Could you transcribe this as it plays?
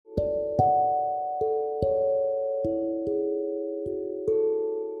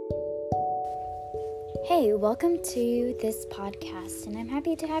Hey, welcome to this podcast, and I'm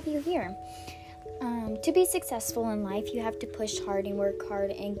happy to have you here. To be successful in life, you have to push hard and work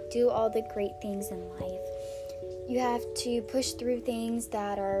hard and do all the great things in life. You have to push through things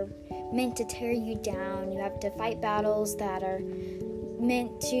that are meant to tear you down. You have to fight battles that are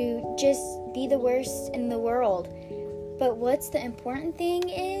meant to just be the worst in the world. But what the important thing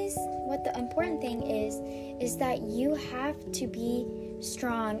is that you have to be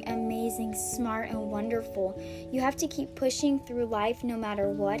strong, amazing, smart, and wonderful. You have to keep pushing through life no matter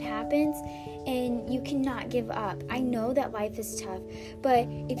what happens, and you cannot give up. I know that life is tough, but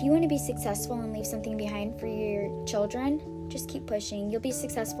if you want to be successful and leave something behind for your children, just keep pushing. You'll be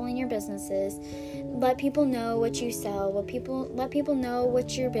successful in your businesses. Let people know what you sell. Let people know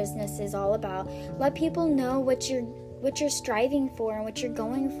what your business is all about. Let people know what you're striving for and what you're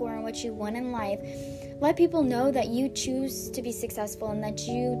going for and what you want in life. Let people know that you choose to be successful and that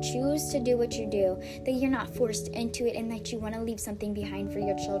you choose to do what you do, that you're not forced into it, and that you want to leave something behind for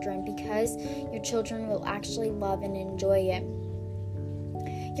your children, because your children will actually love and enjoy it.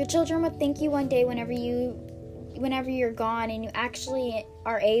 Your children will thank you one day whenever you're gone and you actually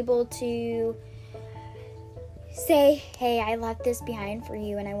are able to say, hey, I left this behind for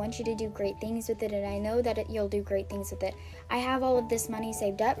you and I want you to do great things with it, and I know that you'll do great things with it. I have all of this money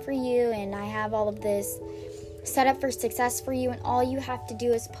saved up for you, and I have all of this set up for success for you, and all you have to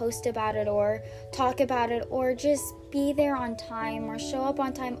do is post about it or talk about it or just be there on time or show up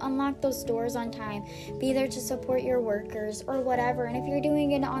on time, unlock those doors on time, be there to support your workers or whatever. And if you're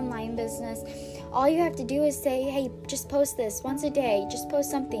doing an online business, all you have to do is say, hey, just post this once a day, just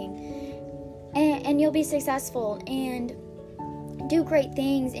post something. And you'll be successful and do great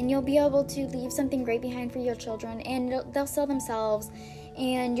things, and you'll be able to leave something great behind for your children, and they'll sell themselves,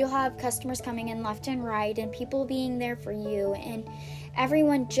 and you'll have customers coming in left and right, and people being there for you, and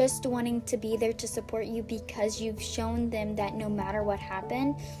everyone just wanting to be there to support you, because you've shown them that no matter what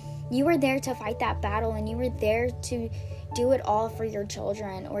happened, you were there to fight that battle, and you were there to do it all for your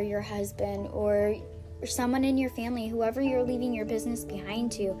children or your husband or someone in your family, whoever you're leaving your business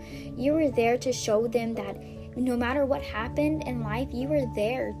behind to. You were there to show them that no matter what happened in life, you were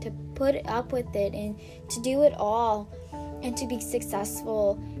there to put up with it and to do it all and to be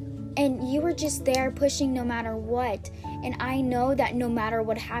successful. And you were just there pushing no matter what. And I know that no matter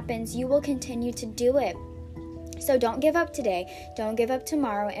what happens, you will continue to do it. So don't give up today. Don't give up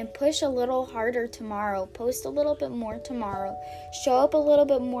tomorrow, and push a little harder tomorrow. Post a little bit more tomorrow. Show up a little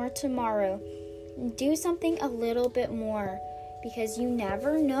bit more tomorrow. Do something a little bit more, because you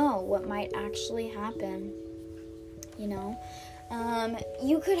never know what might actually happen.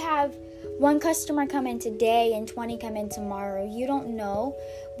 You could have one customer come in today and 20 come in tomorrow. You don't know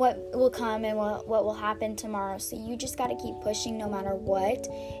what will come and what will happen tomorrow. So you just got to keep pushing no matter what.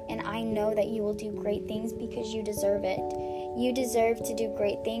 And I know that you will do great things, because you deserve it. You deserve to do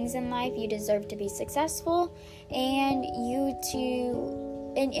great things in life. You deserve to be successful, and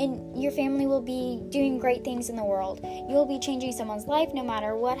and your family will be doing great things in the world. You will be changing someone's life no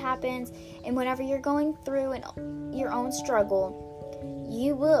matter what happens. And whenever you're going through your own struggle,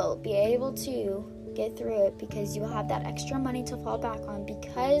 you will be able to get through it, because you will have that extra money to fall back on,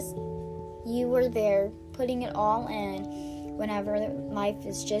 because you were there putting it all in whenever life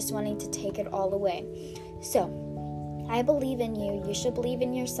is just wanting to take it all away. So I believe in you. You should believe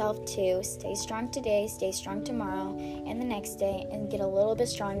in yourself too. Stay strong today, stay strong tomorrow, and the next day, and get a little bit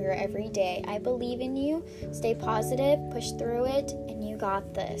stronger every day. I believe in you. Stay positive, push through it, and you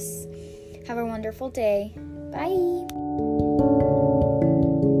got this. Have a wonderful day. Bye.